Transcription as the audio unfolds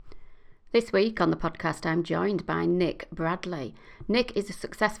This week on the podcast, I'm joined by Nick Bradley. Nick is a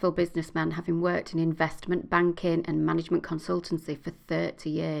successful businessman, having worked in investment banking and management consultancy for 30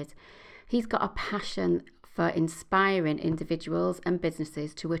 years. He's got a passion for inspiring individuals and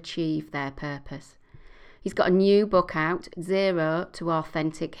businesses to achieve their purpose. He's got a new book out, Zero to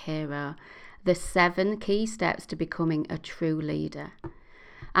Authentic Hero, The 7 Key Steps to Becoming a True Leader.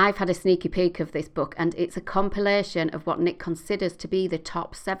 I've had a sneaky peek of this book, and it's a compilation of what Nick considers to be the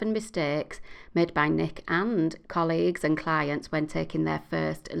top 7 mistakes made by Nick and colleagues and clients when taking their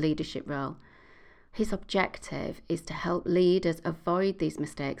first leadership role. His objective is to help leaders avoid these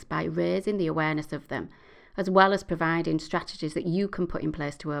mistakes by raising the awareness of them, as well as providing strategies that you can put in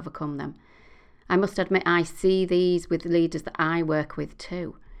place to overcome them. I must admit, I see these with leaders that I work with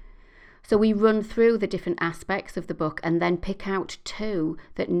too. So we run through the different aspects of the book and then pick out 2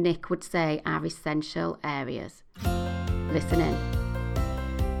 that Nick would say are essential areas. Listen in.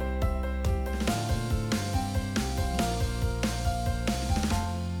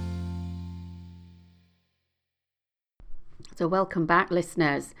 So welcome back,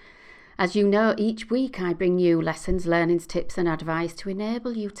 listeners. As you know, each week I bring you lessons, learnings, tips and advice to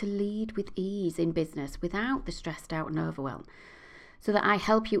enable you to lead with ease in business without the stressed out and overwhelm, so that I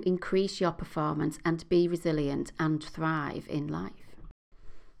help you increase your performance and be resilient and thrive in life.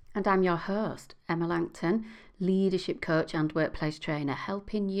 And I'm your host, Emma Langton, leadership coach and workplace trainer,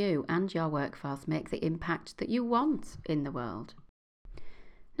 helping you and your workforce make the impact that you want in the world.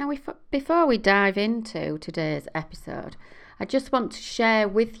 Now, before we dive into today's episode, I just want to share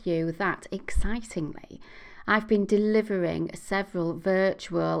with you that, excitingly, I've been delivering several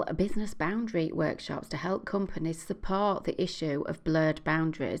virtual business boundary workshops to help companies support the issue of blurred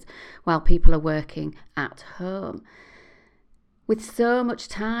boundaries while people are working at home. With so much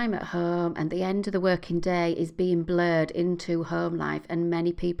time at home and the end of the working day is being blurred into home life, and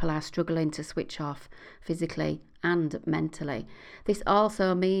many people are struggling to switch off physically and mentally. This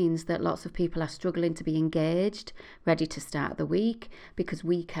also means that lots of people are struggling to be engaged, ready to start the week, because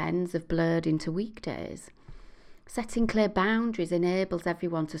weekends have blurred into weekdays. Setting clear boundaries enables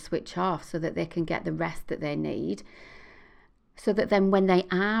everyone to switch off so that they can get the rest that they need, so that then when they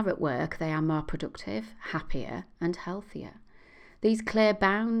are at work, they are more productive, happier and healthier. These clear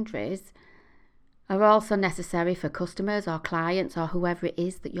boundaries are also necessary for customers or clients or whoever it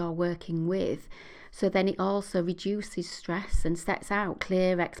is that you're working with. So then it also reduces stress and sets out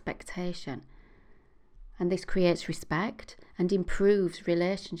clear expectation. And this creates respect and improves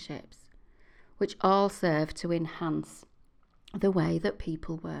relationships, which all serve to enhance the way that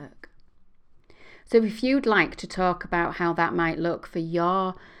people work. So if you'd like to talk about how that might look for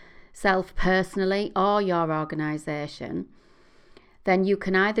yourself personally or your organisation, then you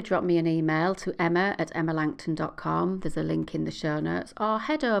can either drop me an email to emma@emmalangton.com, there's a link in the show notes, or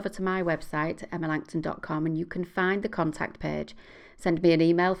head over to my website, emmalangton.com, and you can find the contact page. Send me an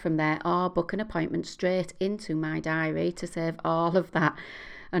email from there or book an appointment straight into my diary to save all of that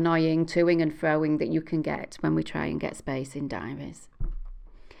annoying toing and froing that you can get when we try and get space in diaries.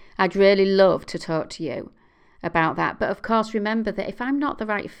 I'd really love to talk to you about that, but of course remember that if I'm not the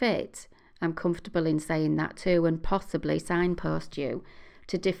right fit, I'm comfortable in saying that too, and possibly signpost you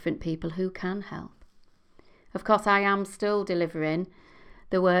to different people who can help. Of course, I am still delivering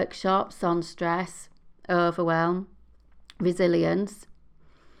the workshops on stress, overwhelm, resilience,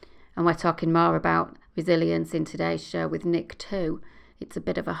 and we're talking more about resilience in today's show with Nick too. It's a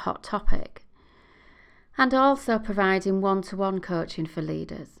bit of a hot topic. And also providing one-to-one coaching for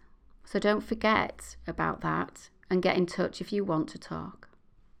leaders. So don't forget about that and get in touch if you want to talk.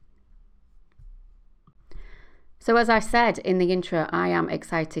 So as I said in the intro, I am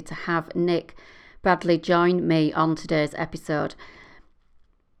excited to have Nick Bradley join me on today's episode.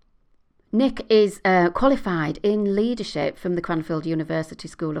 Nick is qualified in leadership from the Cranfield University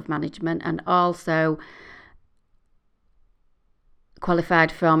School of Management and also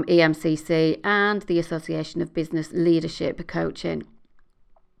qualified from EMCC and the Association of Business Leadership Coaching.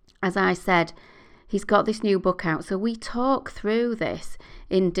 As I said, he's got this new book out, so we talk through this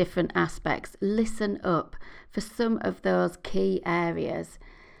in different aspects. Listen up for some of those key areas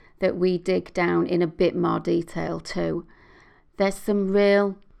that we dig down in a bit more detail too. There's some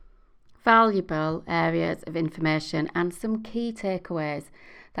real valuable areas of information and some key takeaways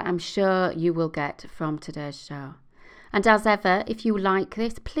that I'm sure you will get from today's show. And as ever, if you like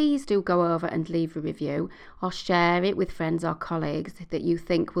this, please do go over and leave a review or share it with friends or colleagues that you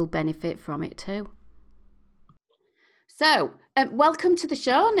think will benefit from it too. So, welcome to the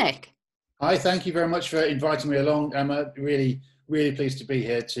show, Nick. Hi, thank you very much for inviting me along, Emma. Really pleased to be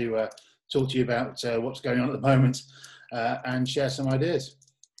here to talk to you about what's going on at the moment and share some ideas.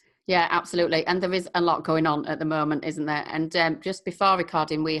 Yeah, absolutely. And there is a lot going on at the moment, isn't there? And just before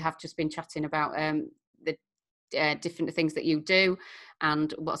recording, we have just been chatting about the different things that you do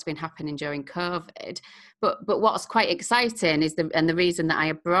and what's been happening during COVID. But what's quite exciting is the reason that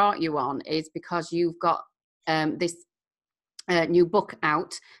I brought you on is because you've got this new book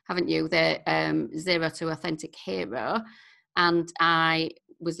out, haven't you? The Zero to Authentic Hero. And I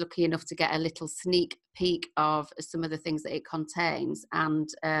was lucky enough to get a little sneak peek of some of the things that it contains. And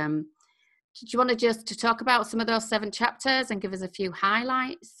do you want to just to talk about some of those 7 chapters and give us a few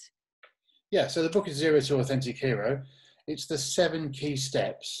highlights? Yeah, so the book is Zero to Authentic Hero. It's the 7 key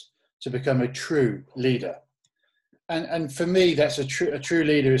steps to become a true leader. And for me, that's a true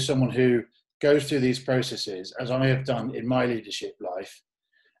leader is someone who goes through these processes, as I have done in my leadership life,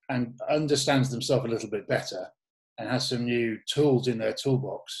 and understands themselves a little bit better and has some new tools in their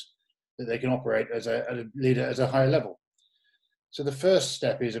toolbox that they can operate as a leader at a higher level. So the first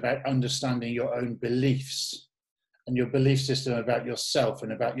step is about understanding your own beliefs and your belief system about yourself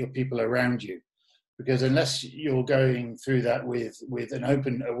and about your people around you. Because unless you're going through that with an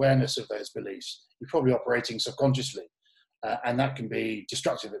open awareness of those beliefs, you're probably operating subconsciously, and that can be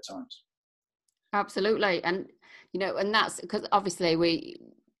destructive at times. Absolutely. And, and that's because obviously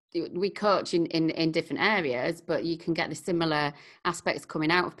we coach in different areas, but you can get the similar aspects coming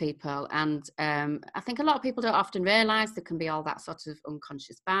out of people. And I think a lot of people don't often realize there can be all that sort of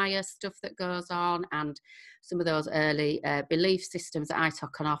unconscious bias stuff that goes on, and some of those early belief systems that I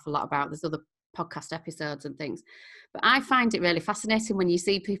talk an awful lot about. There's other podcast episodes and things, but I find it really fascinating when you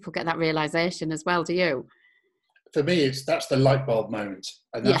see people get that realization as well. Do you? For me, that's the light bulb moment,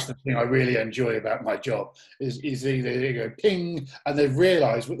 and that's Yeah. the thing I really enjoy about my job. Is either they go ping, and they've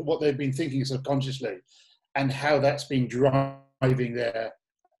realised what they've been thinking subconsciously, and how that's been driving their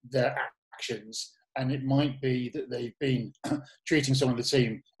actions. And it might be that they've been treating someone on the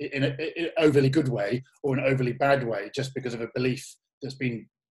team in an overly good way or an overly bad way, just because of a belief that's been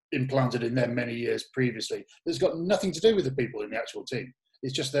implanted in them many years previously. That's got nothing to do with the people in the actual team.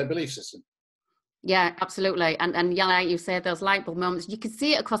 It's just their belief system. Yeah, absolutely. And yeah, like you say, those light bulb moments, you can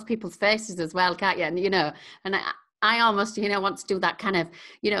see it across people's faces as well, can't you? And, and I almost, want to do that kind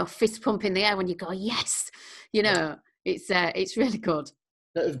of, fist pump in the air when you go, yes, it's really good.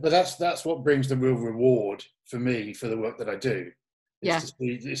 But that's what brings the real reward for me for the work that I do. Yeah.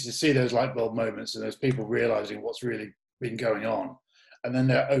 Is to see those light bulb moments and those people realizing what's really been going on. And then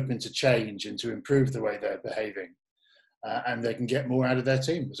they're open to change and to improve the way they're behaving. And they can get more out of their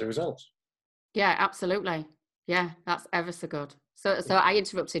team as a result. Yeah, absolutely. Yeah, that's ever so good. So I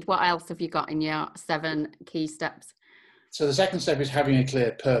interrupted. What else have you got in your 7 key steps? So the second step is having a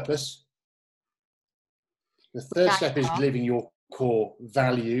clear purpose. The third step is living your core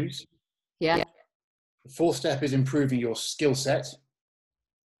values. Yeah. The fourth step is improving your skill set,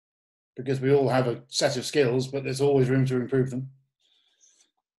 because we all have a set of skills, but there's always room to improve them.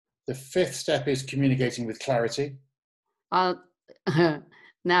 The fifth step is communicating with clarity.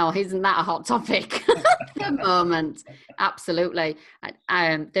 Now, isn't that a hot topic at the moment? Absolutely.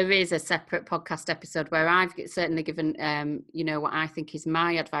 There is a separate podcast episode where I've certainly given, what I think is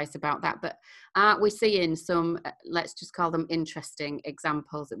my advice about that. But aren't we seeing some, let's just call them interesting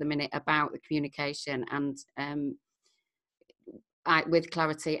examples at the minute about the communication and with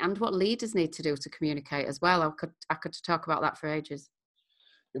clarity, and what leaders need to do to communicate as well? I could talk about that for ages.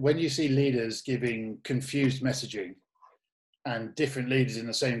 When you see leaders giving confused messaging, and different leaders in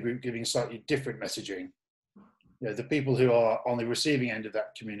the same group giving slightly different messaging, the people who are on the receiving end of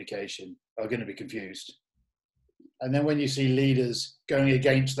that communication are going to be confused. And then when you see leaders going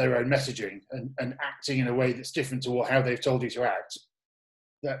against their own messaging and acting in a way that's different to how they've told you to act,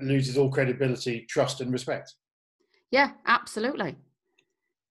 that loses all credibility, trust, and respect. Yeah, absolutely.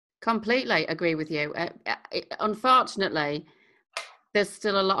 Completely agree with you. Unfortunately, there's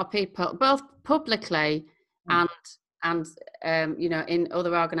still a lot of people, both publicly and in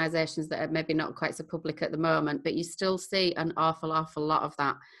other organisations that are maybe not quite so public at the moment, but you still see an awful lot of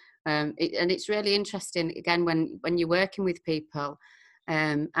that. And it's really interesting, again, when you're working with people,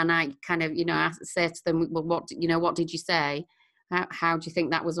 and I kind of, I say to them, well, what did you say? How do you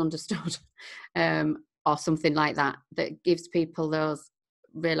think that was understood? Or something like that gives people those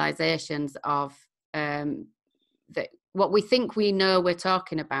realizations of that what we think we know we're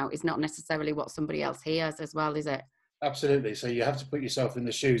talking about is not necessarily what somebody else hears as well, is it? Absolutely. So you have to put yourself in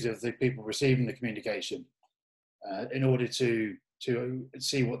the shoes of the people receiving the communication in order to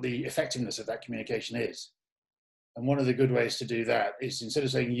see what the effectiveness of that communication is. And one of the good ways to do that is, instead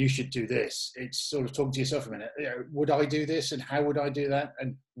of saying you should do this, it's sort of talking to yourself a minute. Would I do this, and how would I do that,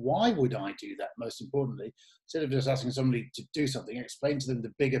 and why would I do that? Most importantly, instead of just asking somebody to do something, explain to them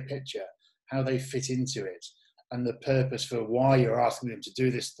the bigger picture, how they fit into it, and the purpose for why you're asking them to do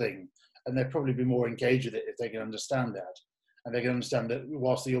this thing. And they'll probably be more engaged with it if they can understand that. And they can understand that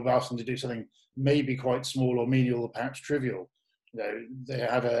whilst you're asking them to do something maybe quite small or menial or perhaps trivial, they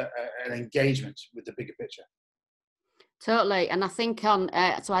have an engagement with the bigger picture. Totally. And I think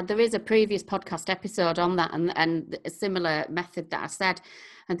there is a previous podcast episode on that, and a similar method that I said.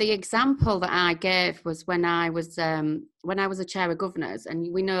 And the example that I gave was when I was a chair of governors,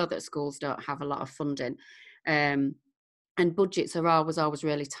 and we know that schools don't have a lot of funding, and budgets are always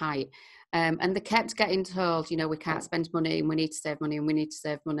really tight. And they kept getting told, we can't spend money, and we need to save money, and we need to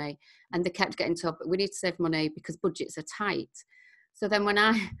save money. And they kept getting told, but we need to save money because budgets are tight. So then when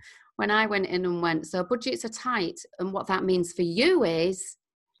I went in and went, so budgets are tight, and what that means for you is,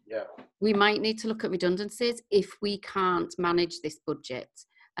 we might need to look at redundancies if we can't manage this budget.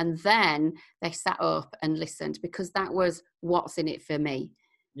 And then they sat up and listened, because that was what's in it for me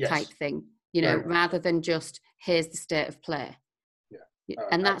type thing, rather than just, here's the state of play.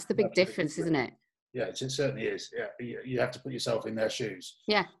 And that's the big difference, isn't it? Yeah, it certainly is. Yeah, you have to put yourself in their shoes.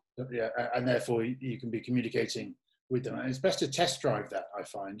 Yeah. And therefore you can be communicating with them. And it's best to test drive that, I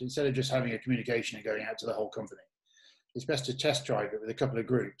find, instead of just having a communication and going out to the whole company. It's best to test drive it with a couple of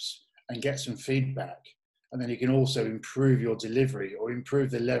groups and get some feedback. And then you can also improve your delivery or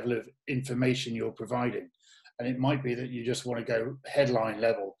improve the level of information you're providing. And it might be that you just want to go headline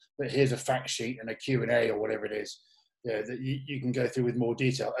level, but here's a fact sheet and a Q&A or whatever it is that you can go through with more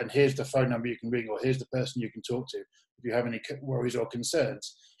detail. And here's the phone number you can ring, or here's the person you can talk to if you have any worries or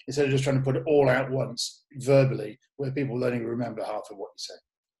concerns, instead of just trying to put it all out once verbally, where people will only remember half of what you say.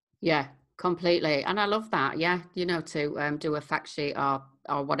 Yeah, completely. And I love that. Yeah, to do a fact sheet or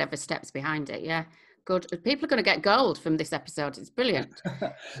whatever steps behind it. Yeah, good. People are going to get gold from this episode. It's brilliant.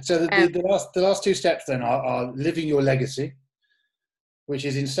 So the last two steps then are living your legacy, which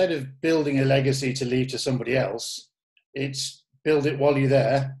is, instead of building a legacy to leave to somebody else, it's build it while you're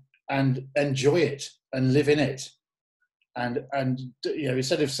there and enjoy it and live in it. And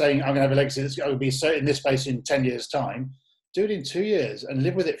instead of saying, I'm going to have a legacy that's going to be so in this place in 10 years' time, do it in 2 years and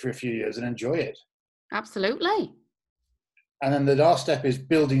live with it for a few years and enjoy it. Absolutely. And then the last step is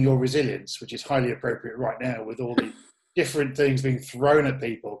building your resilience, which is highly appropriate right now with all the different things being thrown at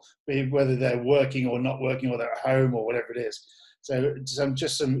people, whether they're working or not working, or they're at home or whatever it is. So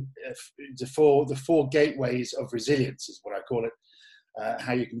the four gateways of resilience is what I call it.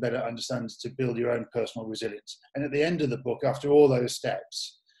 How you can better understand to build your own personal resilience. And at the end of the book, after all those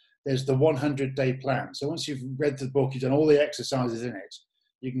steps, there's the 100-day plan. So once you've read the book, you've done all the exercises in it,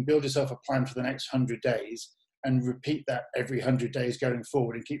 you can build yourself a plan for the next 100 days and repeat that every 100 days going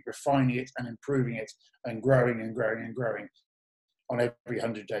forward, and keep refining it and improving it and growing and growing and growing on every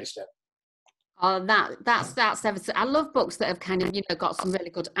 100-day step. Oh, that's I love books that have kind of got some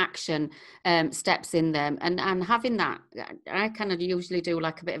really good action steps in them, and having that, I kind of usually do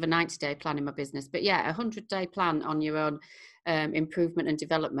like a bit of a 90-day plan in my business, but yeah, a 100-day plan on your own improvement and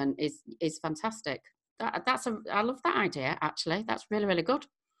development is fantastic. I love that idea, actually. That's really, really good.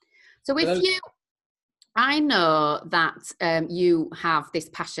 So I know that you have this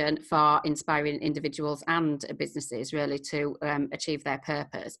passion for inspiring individuals and businesses really to achieve their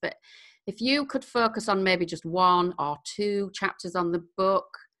purpose, but if you could focus on maybe just 1 or 2 chapters on the book,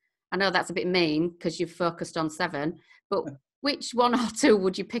 I know that's a bit mean because you've focused on 7, but which 1 or 2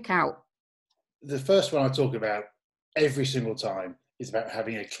 would you pick out? The first one I talk about every single time is about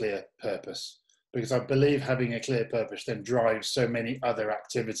having a clear purpose, because I believe having a clear purpose then drives so many other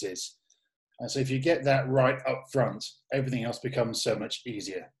activities. And so if you get that right up front, everything else becomes so much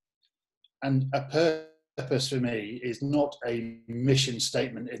easier. And a purpose for me is not a mission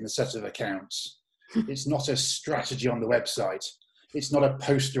statement in the set of accounts. It's not a strategy on the website. It's not a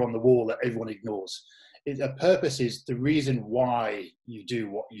poster on the wall that everyone ignores. A purpose is the reason why you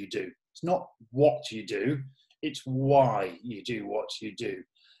do what you do. It's not what you do, it's why you do what you do.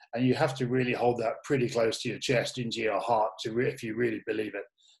 And you have to really hold that pretty close to your chest, into your heart, if you really believe it.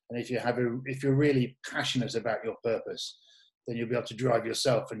 And if you're really passionate about your purpose, then you'll be able to drive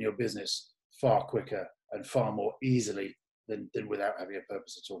yourself and your business far quicker and far more easily than without having a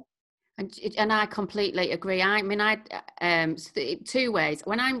purpose at all. And I completely agree. I mean, 2 ways.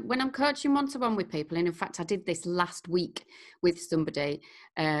 When I'm coaching one-to-one with people, and in fact, I did this last week with somebody.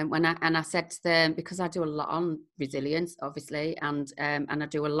 I said to them, because I do a lot on resilience, obviously, and I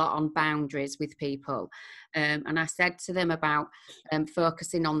do a lot on boundaries with people. And I said to them about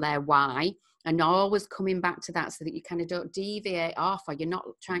focusing on their why. And always coming back to that so that you kind of don't deviate off, or you're not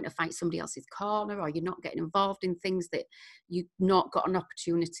trying to fight somebody else's corner, or you're not getting involved in things that you've not got an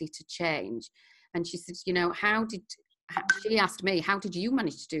opportunity to change. And she said, you know, she asked me, how did you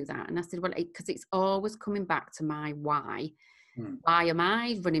manage to do that? And I said, well, because it's always coming back to my why. Why am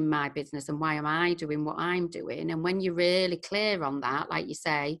I running my business, and why am I doing what I'm doing? And when you're really clear on that, like you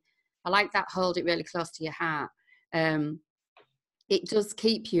say, I like that, hold it really close to your heart. It does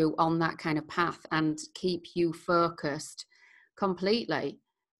keep you on that kind of path and keep you focused completely.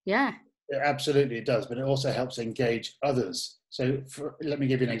 Yeah. Absolutely, it does, but it also helps engage others. So let me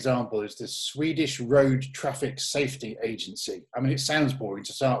give you an example. It's the Swedish Road Traffic Safety Agency. I mean, it sounds boring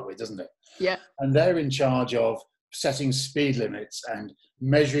to start with, doesn't it? Yeah. And they're in charge of setting speed limits and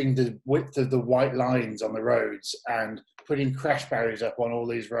measuring the width of the white lines on the roads and putting crash barriers up on all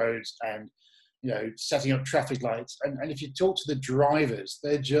these roads and, you know, setting up traffic lights. And if you talk to the drivers,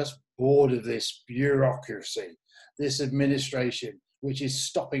 they're just bored of this bureaucracy, this administration, which is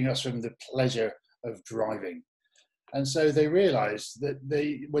stopping us from the pleasure of driving. And so they realized that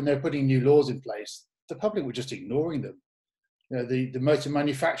when they're putting new laws in place, the public were just ignoring them. You know, the motor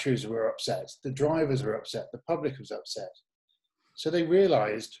manufacturers were upset, the drivers were upset, the public was upset. So they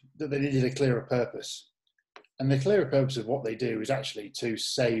realized that they needed a clearer purpose. And the clearer purpose of what they do is actually to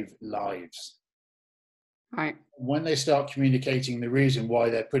save lives. Right. When they start communicating the reason why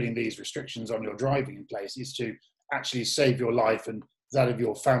they're putting these restrictions on your driving in place is to actually save your life and that of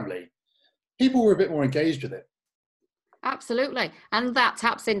your family, people were a bit more engaged with it. Absolutely. And that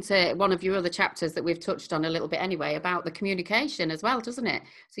taps into one of your other chapters that we've touched on a little bit anyway, about the communication as well, doesn't it?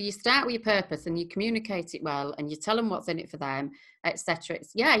 So you start with your purpose and you communicate it well and you tell them what's in it for them, etc.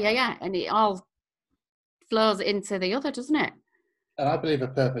 Yeah. And it all flows into the other, doesn't it? And I believe a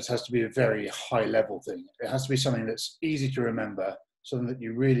purpose has to be a very high level thing. It has to be something that's easy to remember, something that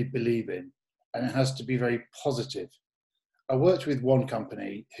you really believe in, and it has to be very positive. I worked with one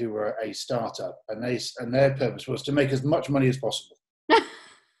company who were a startup, and their purpose was to make as much money as possible. And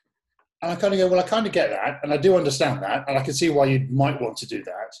I kind of go, well, I kind of get that, and I do understand that, and I can see why you might want to do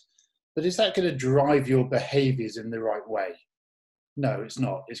that. But is that going to drive your behaviors in the right way? No, it's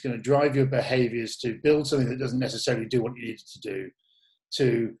not. It's going to drive your behaviors to build something that doesn't necessarily do what you need it to do,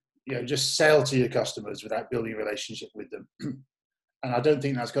 to, you know, just sell to your customers without building a relationship with them. And I don't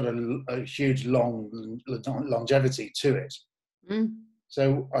think that's got a huge longevity to it.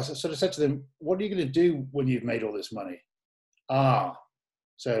 So I sort of said to them, what are you going to do when you've made all this money?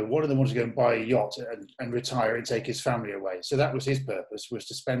 So one of them wanted to go and buy a yacht and retire and take his family away. So that was his purpose, was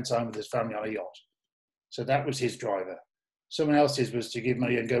to spend time with his family on a yacht. So that was his driver. Someone else's was to give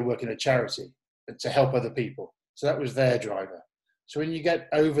money and go work in a charity to help other people. So that was their driver. So when you get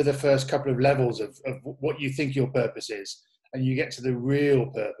over the first couple of levels of what you think your purpose is, and you get to the real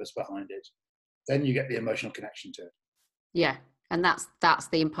purpose behind it, then you get the emotional connection to it. Yeah, and that's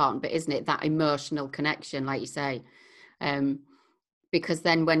the important bit, isn't it? That emotional connection, like you say. Because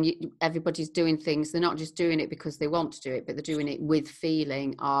then when everybody's doing things, they're not just doing it because they want to do it, but they're doing it with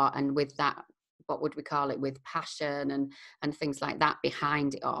feeling and with that, what would we call it, with passion and things like that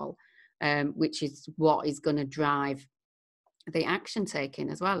behind it all, which is what is going to drive the action taking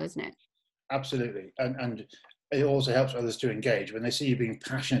as well, isn't it? Absolutely. And it also helps others to engage. When they see you being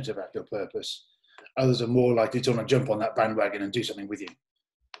passionate about your purpose, others are more likely to want to jump on that bandwagon and do something with you.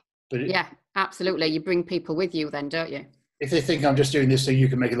 But yeah, absolutely. You bring people with you then, don't you? If they think I'm just doing this so you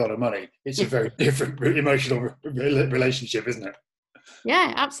can make a lot of money, it's a very different emotional relationship, isn't it?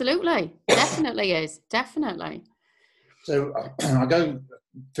 Yeah, absolutely. Definitely is. Definitely. So I go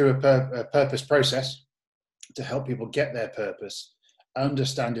through a purpose process to help people get their purpose,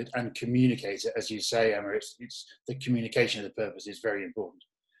 understand it and communicate it. As you say, Emma, it's the communication of the purpose is very important.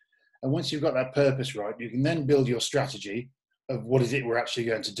 And once you've got that purpose right, you can then build your strategy of what is it we're actually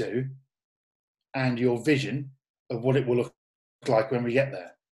going to do and your vision of what it will look like when we get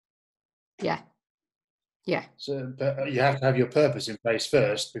there. Yeah. So you have to have your purpose in place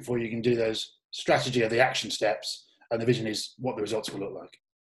first before you can do those strategy of the action steps, and the vision is what the results will look like.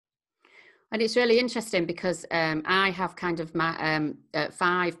 And it's really interesting because I have kind of my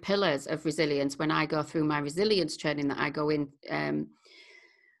 5 pillars of resilience when I go through my resilience training that I go in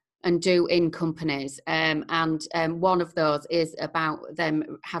and do in companies. And one of those is about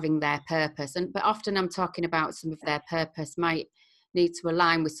them having their purpose. But often I'm talking about some of their purpose might need to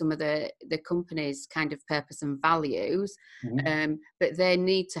align with some of the company's kind of purpose and values. Mm-hmm. But they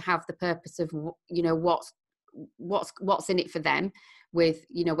need to have the purpose of, you know, what's in it for them, with,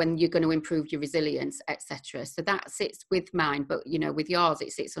 you know, when you're going to improve your resilience, etc. So that sits with mine, but, you know, with yours,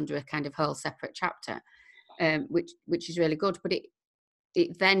 it sits under a kind of whole separate chapter, which is really good. But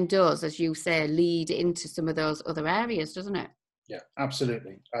it then does, as you say, lead into some of those other areas, doesn't it? Yeah,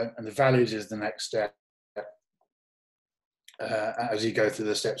 absolutely. And the values is the next step, as you go through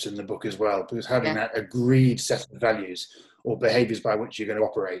the steps in the book as well, because having that agreed set of values or behaviors by which you're going to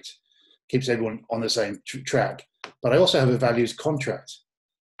operate keeps everyone on the same track. But I also have a values contract.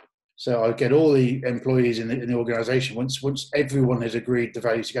 So I get all the employees in the organization, once everyone has agreed the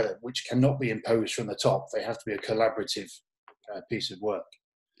values together, which cannot be imposed from the top, they have to be a collaborative piece of work.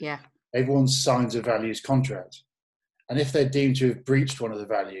 Yeah. Everyone signs a values contract. And if they're deemed to have breached one of the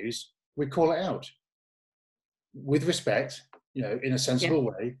values, we call it out with respect, in a sensible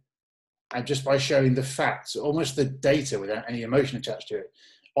way, and just by showing the facts, almost the data without any emotion attached to it.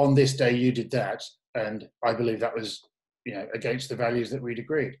 On this day, you did that, and I believe that was, against the values that we'd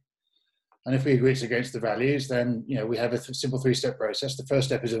agreed. And if we agree it's against the values, then, we have a simple 3-step process. The first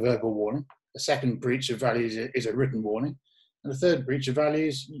step is a verbal warning. The second breach of values is a written warning. And the third breach of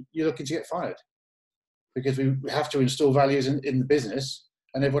values, you're looking to get fired. Because we have to install values in the business,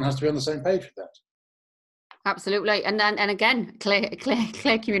 and everyone has to be on the same page with that. Absolutely. And then, and again, clear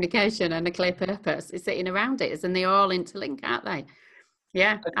communication and a clear purpose is sitting around it, and they all interlink, aren't they?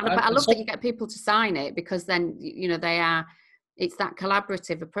 Yeah. And I love that you get people to sign it, because then, it's that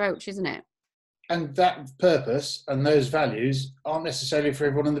collaborative approach, isn't it? And that purpose and those values aren't necessarily for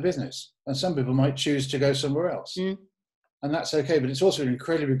everyone in the business. And some people might choose to go somewhere else. And that's okay. But it's also an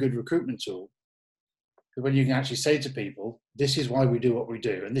incredibly good recruitment tool. Because when you can actually say to people, this is why we do what we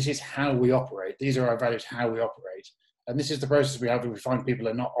do, and this is how we operate. These are our values, how we operate. And this is the process we have when we find people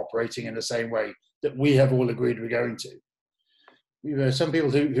are not operating in the same way that we have all agreed we're going to. Some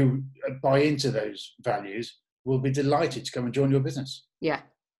people who buy into those values will be delighted to come and join your business. Yeah.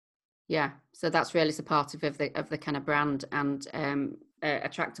 So that's really supportive of the kind of brand and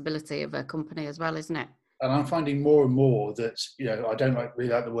attractability of a company as well, isn't it? And I'm finding more and more that, I don't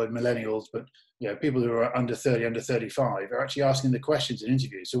really like the word millennials, but, people who are under 30, under 35 are actually asking the questions in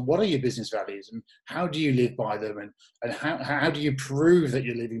interviews. So what are your business values, and how do you live by them? And how do you prove that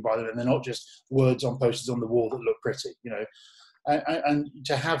you're living by them, and they're not just words on posters on the wall that look pretty, and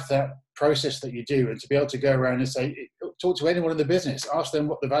to have that process that you do, and to be able to go around and say, talk to anyone in the business, ask them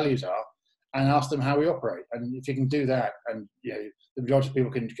what the values are, and ask them how we operate. And if you can do that, and the majority of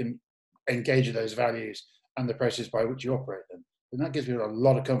people can engage with those values and the process by which you operate them, then that gives you a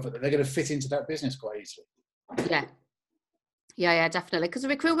lot of comfort that they're going to fit into that business quite easily. Yeah, definitely. Because the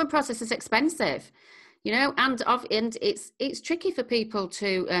recruitment process is expensive, and it's tricky for people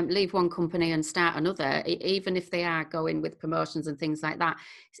to leave one company and start another, even if they are going with promotions and things like that.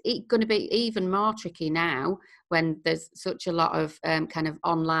 It's going to be even more tricky now when there's such a lot of kind of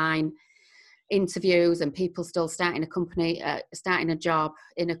online interviews and people still starting a company, starting a job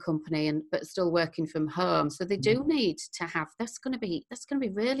in a company, but still working from home. So they do need to have. That's going to be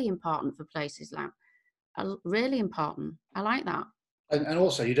really important for places like. Really important. I like that. And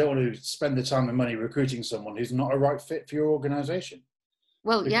also, you don't want to spend the time and money recruiting someone who's not a right fit for your organisation.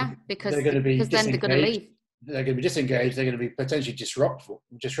 Well, because they're going to be then they're going to leave. They're going to be disengaged. They're going to be potentially disruptful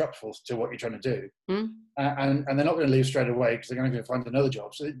to what you're trying to do, and they're not going to leave straight away because they're going to go find another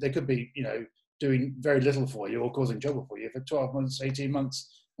job. So they could be, doing very little for you or causing trouble for you for 12 months, 18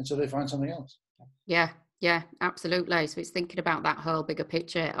 months until they find something else. Yeah, absolutely. So it's thinking about that whole bigger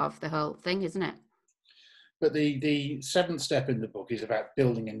picture of the whole thing, isn't it? But the 7th step in the book is about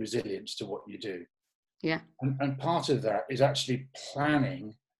building in resilience to what you do. Yeah. And part of that is actually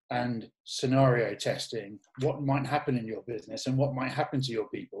planning and scenario testing what might happen in your business and what might happen to your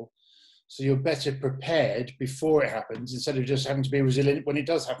people. So you're better prepared before it happens instead of just having to be resilient when it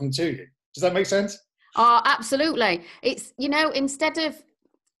does happen to you. Does that make sense? Oh, absolutely. It's, instead of,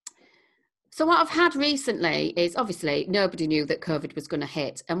 so what I've had recently is obviously nobody knew that COVID was going to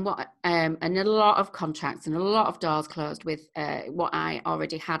hit, and and a lot of contracts and a lot of doors closed with what I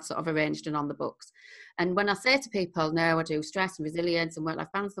already had sort of arranged and on the books. And when I say to people, no, I do stress and resilience and work-life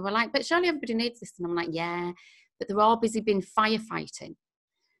balance, they were like, but surely everybody needs this. And I'm like, yeah, but they're all busy being firefighting.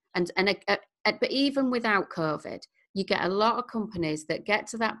 But even without COVID, you get a lot of companies that get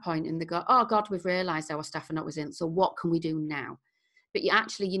to that point and they go, oh God, we've realised our staff are not resilient, so what can we do now? But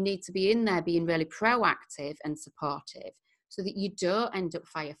you need to be in there being really proactive and supportive so that you don't end up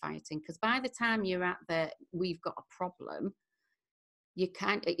firefighting. Because by the time you're at we've got a problem, you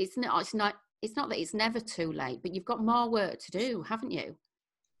can't, it's not that it's never too late, but you've got more work to do, haven't you?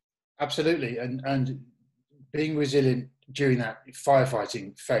 Absolutely. And being resilient during that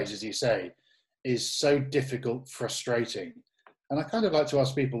firefighting phase, as you say, is so difficult, frustrating. And I kind of like to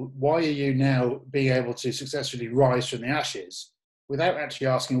ask people, why are you now being able to successfully rise from the ashes without actually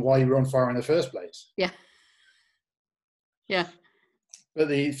asking why you were on fire in the first place? Yeah. But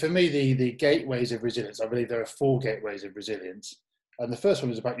for me, the gateways of resilience, I believe there are 4 gateways of resilience. And the first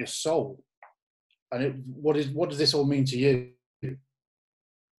one is about your soul. And what does this all mean to you?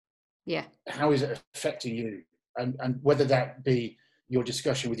 Yeah. How is it affecting you? And whether that be your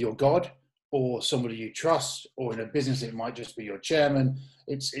discussion with your God or somebody you trust, or in a business, it might just be your chairman.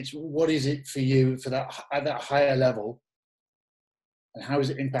 It's what is it for you for that, at that higher level, and how is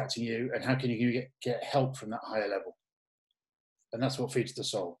it impacting you, and how can you get help from that higher level? And that's what feeds the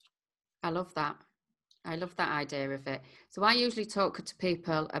soul. I love that. I love that idea of it. So I usually talk to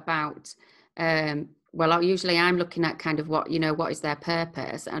people about, usually I'm looking at kind of what is their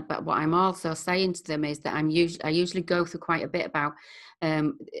purpose, but what I'm also saying to them is that I usually go through quite a bit about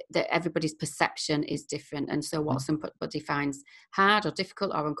that everybody's perception is different, and so what somebody finds hard or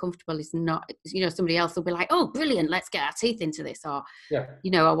difficult or uncomfortable is not, somebody else will be like, oh, brilliant, let's get our teeth into this, or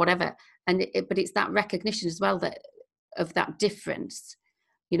or whatever. And but it's that recognition as well that of that difference.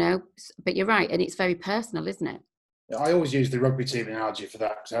 But you're right, and it's very personal, isn't it? I always use the rugby team analogy for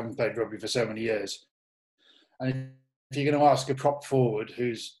that, because I haven't played rugby for so many years. And if you're going to ask a prop forward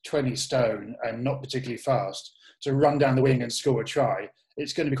who's 20 stone and not particularly fast to run down the wing and score a try,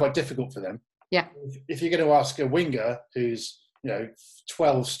 it's going to be quite difficult for them. Yeah. If you're going to ask a winger who's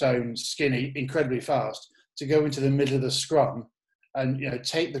 12 stone, skinny, incredibly fast, to go into the middle of the scrum and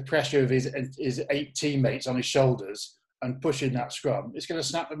take the pressure of his 8 teammates on his shoulders and push in that scrum, it's going to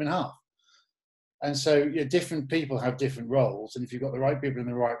snap them in half. And so different people have different roles, and if you've got the right people in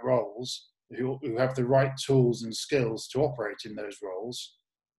the right roles who have the right tools and skills to operate in those roles,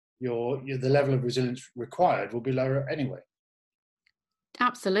 the level of resilience required will be lower anyway.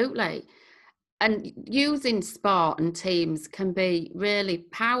 Absolutely. And using sport and teams can be really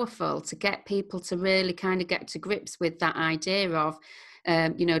powerful to get people to really kind of get to grips with that idea of,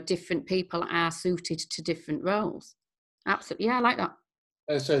 different people are suited to different roles. Absolutely. Yeah, I like that.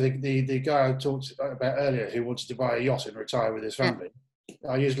 So the guy I talked about earlier who wanted to buy a yacht and retire with his family,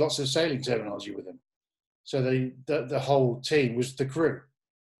 I used lots of sailing terminology with him. So the whole team was the crew,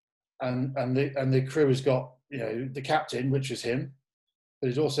 and the crew has got the captain, which is him, but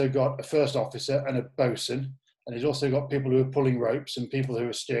he's also got a first officer and a bosun, and he's also got people who are pulling ropes and people who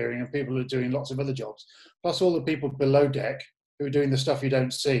are steering and people who are doing lots of other jobs, plus all the people below deck who are doing the stuff you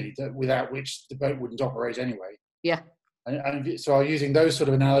don't see, that without which the boat wouldn't operate anyway. Yeah. And so I'm using those sort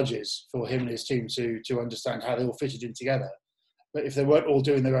of analogies for him and his team to understand how they all fitted in together. But if they weren't all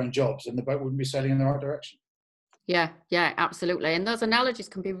doing their own jobs, then the boat wouldn't be sailing in the right direction. Yeah, absolutely. And those analogies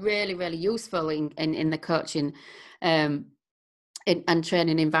can be really, really useful in the coaching and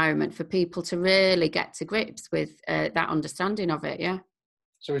training environment for people to really get to grips with that understanding of it. Yeah.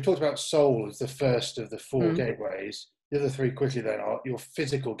 So we talked about soul as the first of the 4 gateways. The other 3 quickly then are your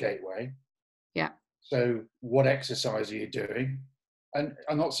physical gateway. Yeah. So what exercise are you doing? And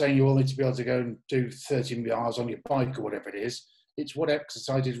I'm not saying you all need to be able to go and do 30 miles on your bike or whatever it is. It's what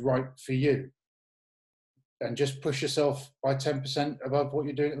exercise is right for you. And just push yourself by 10% above what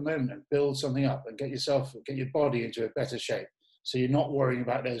you're doing at the moment and build something up and get your body into a better shape. So you're not worrying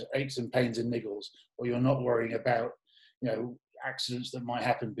about those aches and pains and niggles, or you're not worrying about, accidents that might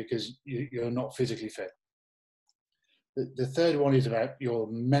happen because you're not physically fit. The third one is about your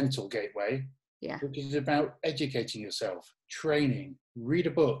mental gateway, which is about educating yourself, training, read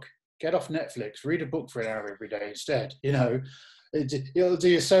a book, get off Netflix, read a book for an hour every day instead. It'll do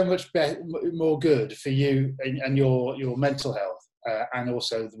you so much more good for you and your mental health, and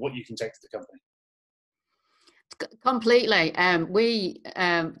also what you can take to the company. Completely.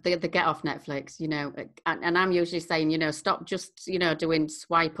 The get off Netflix, and I'm usually saying, stop just, doing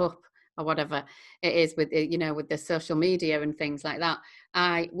swipe up or whatever it is with, with the social media and things like that.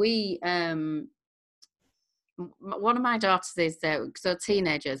 One of my daughters is, so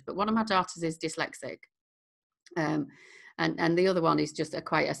teenagers, but one of my daughters is dyslexic. And the other one is just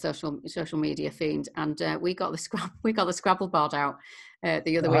quite a social media fiend. And we got the Scrabble board out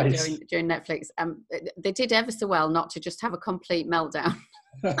the other week during Netflix. They did ever so well not to just have a complete meltdown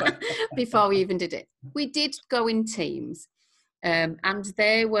before we even did it. We did go in teams, and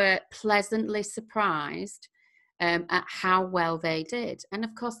they were pleasantly surprised at how well they did. And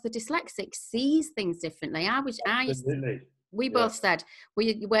of course, the dyslexic sees things differently. We both said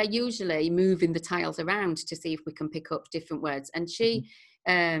we're usually moving the tiles around to see if we can pick up different words. And she,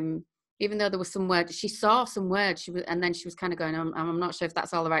 even though there were some words, she saw some words, and then she was kind of going, I'm not sure if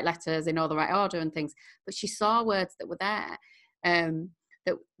that's all the right letters in all the right order and things. But she saw words that were there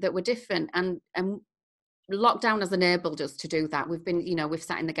that were different. And lockdown has enabled us to do that. We've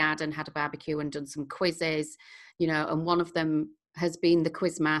sat in the garden, had a barbecue and done some quizzes, and one of them has been the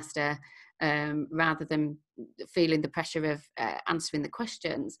quiz master. rather than feeling the pressure of answering the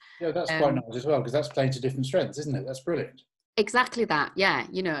questions. Yeah, that's quite nice as well, because that's playing to different strengths, isn't it? That's brilliant. Exactly that. Yeah.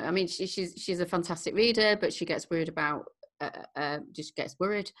 You know, I mean, she's a fantastic reader, but she gets worried about, just gets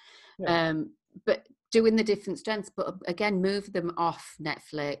worried. Yeah. But doing the different strengths, but again, move them off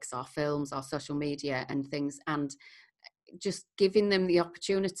Netflix or films or social media and things, and just giving them the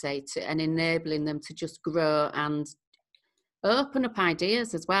opportunity to, and enabling them to just grow and open up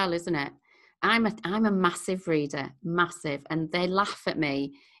ideas as well, isn't it? I'm a massive reader, massive, and they laugh at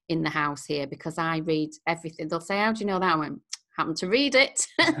me in the house here because I read everything. They'll say, "How do you know that?" I went, "Happen to read it,"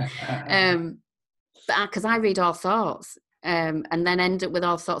 because I read all sorts, and then end up with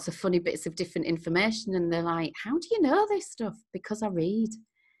all sorts of funny bits of different information, and they're like, "How do you know this stuff?" Because I read.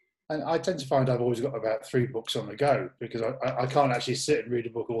 And I tend to find I've always got about 3 books on the go, because I can't actually sit and read a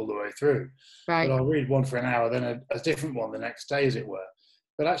book all the way through. Right. But I'll read one for an hour, then a different one the next day, as it were.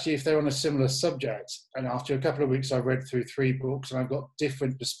 But actually, if they're on a similar subject, and after a couple of weeks I've read through 3 books and I've got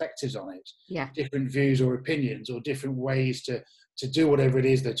different perspectives on it, Yeah. different views or opinions, or different ways to do whatever it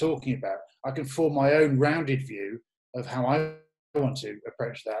is they're talking about, I can form my own rounded view of how I want to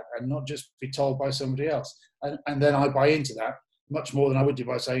approach that, and not just be told by somebody else. And then I buy into that much more than I would do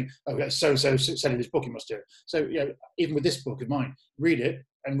by saying, "Oh, so-and-so said in this book, you must do it." So, you know, even with this book of mine, read it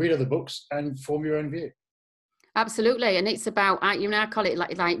and read other books and form your own view. Absolutely, and it's about, you know, I call it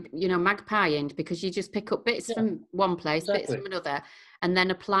like you know, magpieing, because you just pick up bits from one place, bits from another, and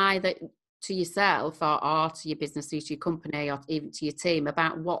then apply that to yourself or to your business, to your company, or even to your team,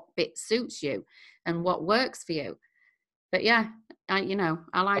 about what bit suits you and what works for you. But yeah, I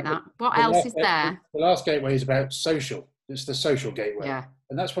like that. What else is there? The last gateway is about social. It's the social gateway. Yeah.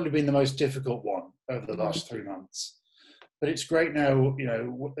 And that's probably been the most difficult one over the last 3 months. But it's great now, you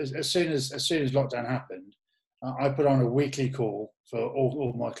know, as soon as lockdown happened, I put on a weekly call for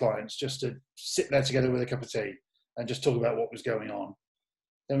all my clients, just to sit there together with a cup of tea and just talk about what was going on.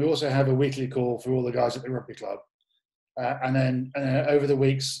 Then we also have a weekly call for all the guys at the rugby club. And then over the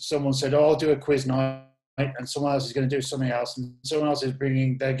weeks, someone said, "Oh, I'll do a quiz night," and someone else is going to do something else, and someone else is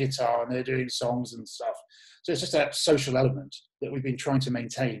bringing their guitar and they're doing songs and stuff. So it's just that social element that we've been trying to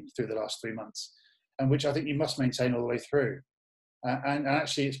maintain through the last 3 months, and which I think you must maintain all the way through. And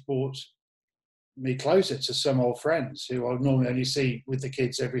actually, it's brought me closer to some old friends who I normally only see with the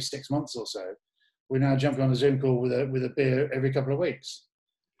kids every 6 months or so. We're now jumping on a Zoom call with a beer every couple of weeks.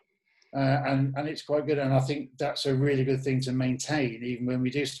 And it's quite good, and I think that's a really good thing to maintain, even when we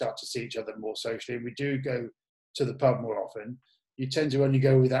do start to see each other more socially. We do go to the pub more often. You tend to only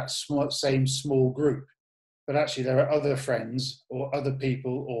go with that same small group, but actually there are other friends or other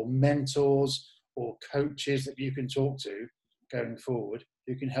people or mentors or coaches that you can talk to going forward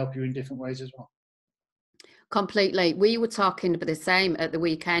who can help you in different ways as well. Completely. We were talking about the same at the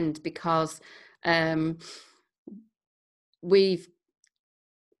weekend, because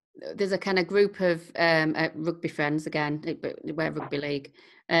there's a kind of group of rugby friends, again, we're rugby league,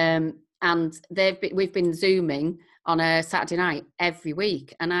 and we've been Zooming on a Saturday night every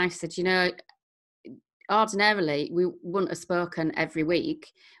week. And I said, you know, ordinarily we wouldn't have spoken every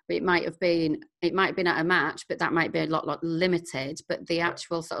week, but it might have been at a match, but that might be a lot limited. But the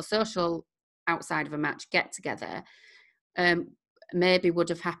actual sort of social outside of a match get together maybe would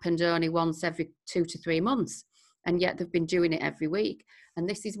have happened only once every 2 to 3 months, and yet they've been doing it every week. And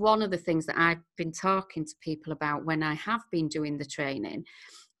this is one of the things that I've been talking to people about when I have been doing the training,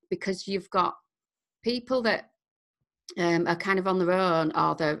 because you've got people that are kind of on their own,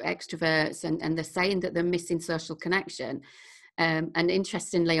 or they're extroverts, and they're saying that they're missing social connection. And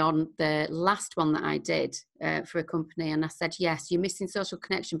interestingly, on the last one that I did for a company, and I said, yes, you're missing social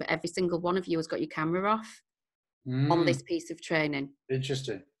connection, but every single one of you has got your camera off on this piece of training.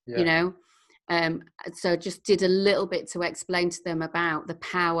 Interesting. Yeah. You know, so just did a little bit to explain to them about the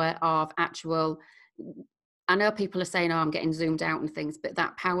power of actual. I know people are saying, "Oh, I'm getting zoomed out and things," but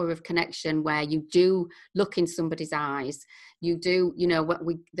that power of connection, where you do look in somebody's eyes, you do, you know,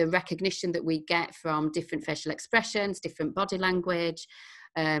 the recognition that we get from different facial expressions, different body language.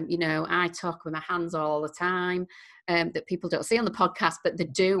 You know, I talk with my hands all the time, that people don't see on the podcast, but they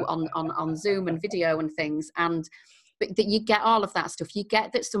do on Zoom and video and things. But that you get all of that stuff. You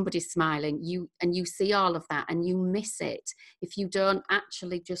get that somebody's smiling, you see all of that, and you miss it if you don't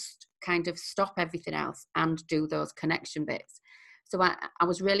actually just kind of stop everything else and do those connection bits. So I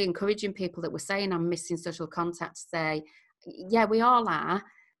was really encouraging people that were saying, "I'm missing social contact," to say, yeah, we all are,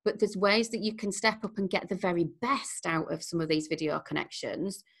 but there's ways that you can step up and get the very best out of some of these video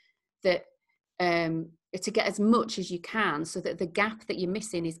connections, that to get as much as you can, so that the gap that you're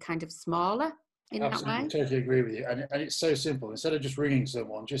missing is kind of smaller. in that Absolutely, way? totally agree with you. And it's so simple. Instead of just ringing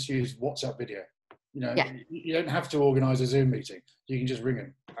someone, just use WhatsApp video. Yeah, You don't have to organise a Zoom meeting. You can just ring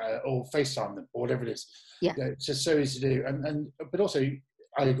them or FaceTime them or whatever it is. yeah, It's just so easy to do. But also,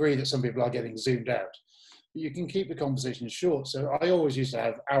 I agree that some people are getting zoomed out. But you can keep the conversation short. So I always used to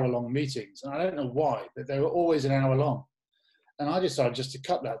have hour-long meetings, and I don't know why, but they were always an hour long. And I decided just to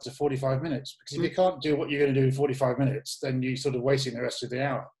cut that to 45 minutes, because if you can't do what you're going to do in 45 minutes, then you're sort of wasting the rest of the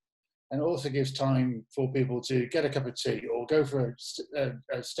hour. And it also gives time for people to get a cup of tea or go for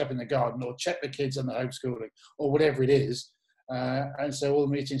a step in the garden or check the kids on the homeschooling or whatever it is. And so all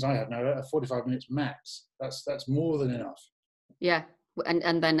the meetings I have now are 45 minutes max. That's more than enough. yeah.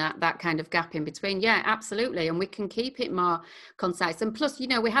 And then that kind of gap in between. Yeah, absolutely. And we can keep it more concise. And plus,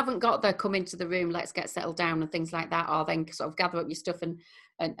 we haven't got the come into the room, let's get settled down and things like that, or then sort of gather up your stuff and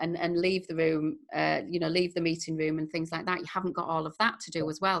leave the room, leave the meeting room and things like that. You haven't got all of that to do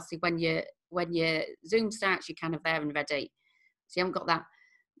as well. So when your Zoom starts, you're kind of there and ready. So you haven't got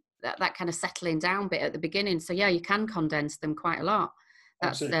that kind of settling down bit at the beginning. So yeah, you can condense them quite a lot.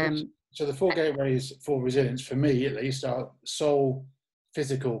 That's Absolutely. So the 4 gateways for resilience, for me at least, are soul,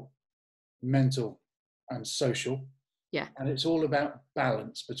 physical, mental, and social. yeah, And it's all about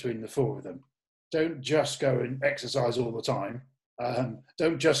balance between the 4 of them. Don't just go and exercise all the time.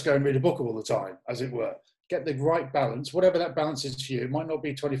 Don't just go and read a book all the time, as it were. Get the right balance, whatever that balance is for you. It might not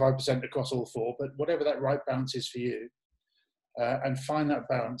be 25% across all 4, but whatever that right balance is for you, and find that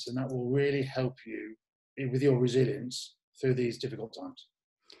balance, and that will really help you with your resilience through these difficult times.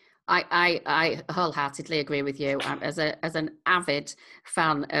 I wholeheartedly agree with you. As an avid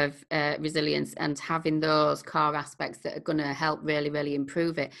fan of resilience and having those core aspects that are going to help really, really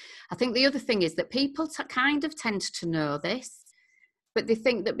improve it. I think the other thing is that people kind of tend to know this, but they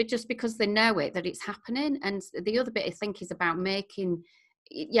think that just because they know it, that it's happening. And the other bit I think is about making,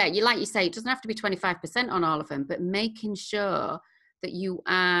 like you say, it doesn't have to be 25% on all of them, but making sure that you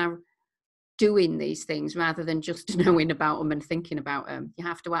are doing these things rather than just knowing about them and thinking about them. You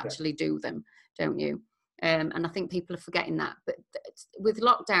have to actually do them, don't you? And I think people are forgetting that. But with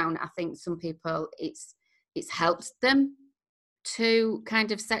lockdown, I think some people, it's helped them to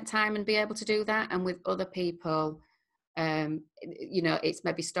kind of set time and be able to do that. And with other people, it's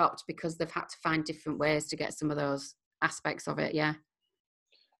maybe stopped because they've had to find different ways to get some of those aspects of it. Yeah.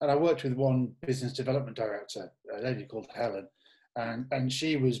 And I worked with one business development director, a lady called Helen, and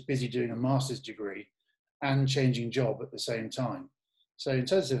she was busy doing a master's degree and changing job at the same time. So in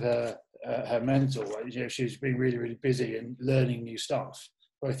terms of her mental, she was being really, really busy and learning new stuff,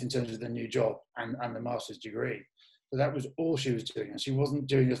 both in terms of the new job and the master's degree. But that was all she was doing, and she wasn't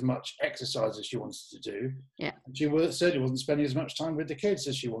doing as much exercise as she wanted to do. Yeah. And she certainly wasn't spending as much time with the kids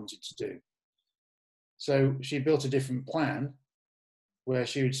as she wanted to do. So she built a different plan where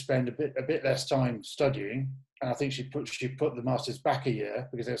she would spend a bit less time studying. And I think she put the masters back a year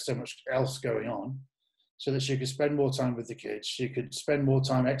because there's so much else going on, so that she could spend more time with the kids. She could spend more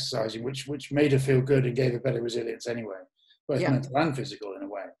time exercising, which made her feel good and gave her better resilience anyway, both mental and physical in a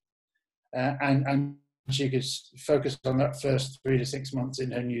way. And she could focus on that first 3 to 6 months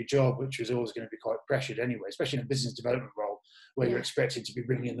in her new job, which was always going to be quite pressured anyway, especially in a business development role where you're expected to be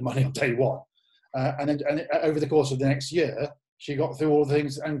bringing in the money on day one. And over the course of the next year, she got through all the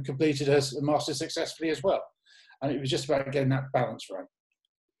things and completed her master's successfully as well. And it was just about getting that balance right.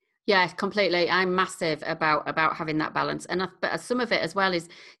 Yeah, completely. I'm massive about having that balance. And but some of it as well is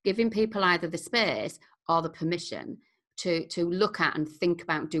giving people either the space or the permission to look at and think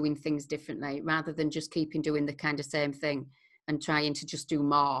about doing things differently, rather than just keeping doing the kind of same thing and trying to just do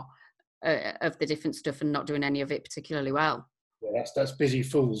more of the different stuff and not doing any of it particularly well. Yeah, that's busy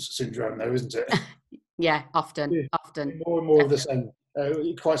fools syndrome though, isn't it? Yeah, often. More and more of the same.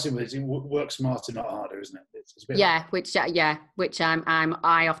 Quite simply, it's work smarter, not harder, isn't it? It's a bit which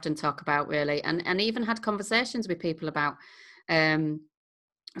I often talk about, really, and even had conversations with people about,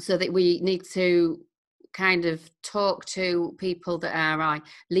 so that we need to kind of talk to people that are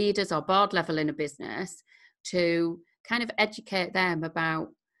leaders or board level in a business to kind of educate them about,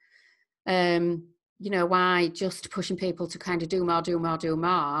 why just pushing people to kind of do more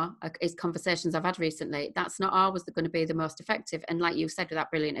is conversations I've had recently. That's not always going to be the most effective. And like you said, with that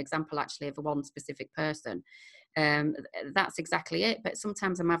brilliant example, actually, of one specific person, that's exactly it. But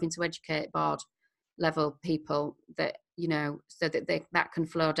sometimes I'm having to educate board level people that, so that that can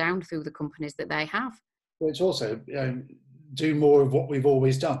flow down through the companies that they have. Well, it's also do more of what we've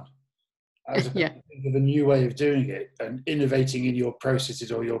always done. As a new way of doing it and innovating in your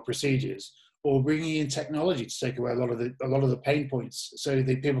processes or your procedures, or bringing in technology to take away a lot of the pain points, so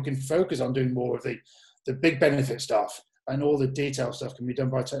that people can focus on doing more of the big benefit stuff, and all the detail stuff can be done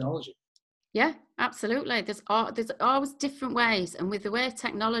by technology. Yeah, absolutely. There's always different ways, and with the way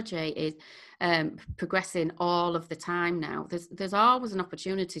technology is progressing all of the time now, there's always an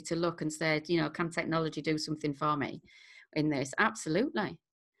opportunity to look and say, can technology do something for me in this? Absolutely.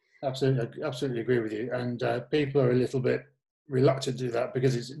 Absolutely, absolutely agree with you. And people are a little bit reluctant to do that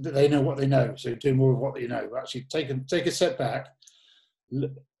because they know what they know. So do more of what you know. Actually, take a step back,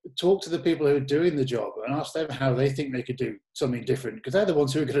 talk to the people who are doing the job, and ask them how they think they could do something different. Because they're the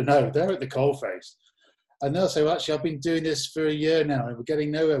ones who are going to know. They're at the coalface, and they'll say, "Well, actually, I've been doing this for a year now, and we're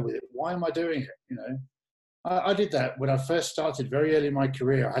getting nowhere with it. Why am I doing it?" I did that when I first started very early in my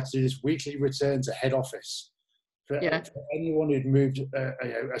career. I had to do this weekly return to head office Yeah. for anyone who'd moved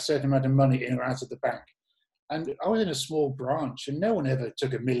a certain amount of money in or out of the bank. And I was in a small branch, and no one ever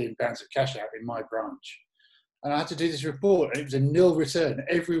took £1 million of cash out in my branch. And I had to do this report, and it was a nil return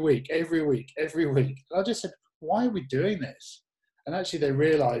every week, every week, every week. And I just said, why are we doing this? And actually, they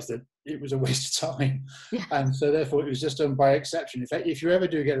realised that it was a waste of time. Yeah. And so, therefore, it was just done by exception. In fact, if you ever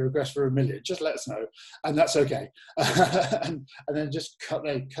do get a request for £1 million, just let us know, and that's okay. And then just cut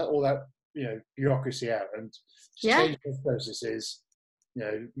all that bureaucracy out and just Yeah. change those processes.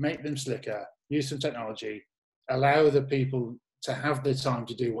 Make them slicker. Use some technology. Allow the people to have the time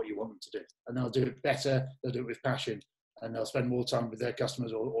to do what you want them to do, and they'll do it better. They'll do it with passion, and they'll spend more time with their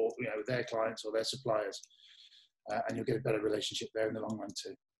customers or their clients or their suppliers, and you'll get a better relationship there in the long run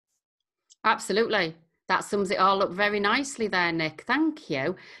too. Absolutely. That sums it all up very nicely there, Nick. Thank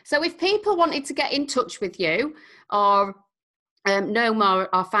you. So if people wanted to get in touch with you or know more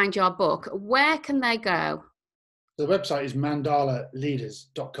or find your book, where can they go? The website is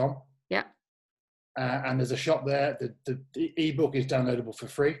mandalaleaders.com. Yeah. And there's a shop there. The ebook is downloadable for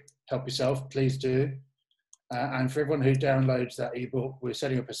free. Help yourself, please do. And for everyone who downloads that ebook, we're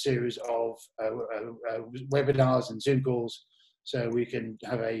setting up a series of webinars and Zoom calls so we can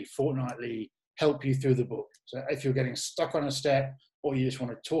have a fortnightly help you through the book. So if you're getting stuck on a step, or you just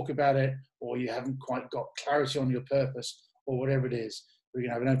want to talk about it, or you haven't quite got clarity on your purpose, or whatever it is, we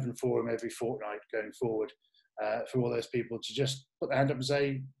can have an open forum every fortnight going forward for all those people to just put their hand up and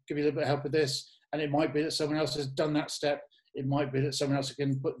say, give me a little bit of help with this. And it might be that someone else has done that step. It might be that someone else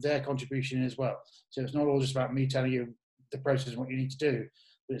can put their contribution in as well. So it's not all just about me telling you the process and what you need to do,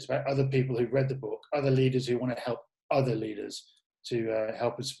 but it's about other people who've read the book, other leaders who want to help other leaders to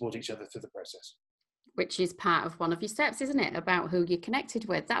help and support each other through the process. Which is part of one of your steps, isn't it? About who you're connected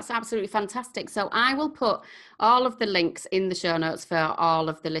with. That's absolutely fantastic. So I will put all of the links in the show notes for all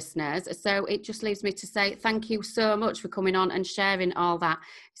of the listeners. So it just leaves me to say thank you so much for coming on and sharing all that.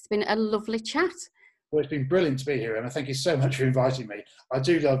 It's been a lovely chat. Well, it's been brilliant to be here, Emma. Thank you so much for inviting me. I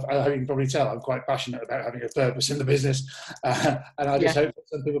do love, you can probably tell, I'm quite passionate about having a purpose in the business. And I just hope that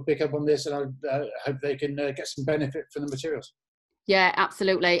some people pick up on this, and I hope they can get some benefit from the materials. Yeah,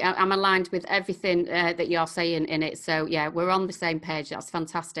 absolutely. I'm aligned with everything that you're saying in it. So yeah, we're on the same page. That's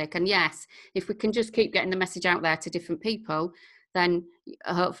fantastic. And yes, if we can just keep getting the message out there to different people, then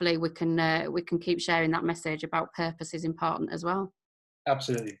hopefully we can keep sharing that message about purpose is important as well.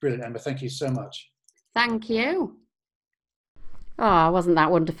 Absolutely. Brilliant, Emma. Thank you so much. Thank you. Oh, wasn't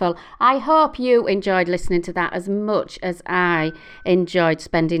that wonderful? I hope you enjoyed listening to that as much as I enjoyed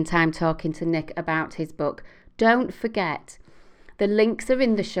spending time talking to Nick about his book. Don't forget, the links are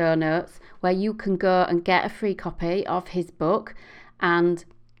in the show notes where you can go and get a free copy of his book. And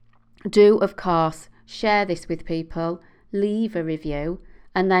do, of course, share this with people, leave a review,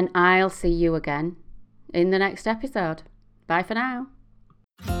 and then I'll see you again in the next episode. Bye for now.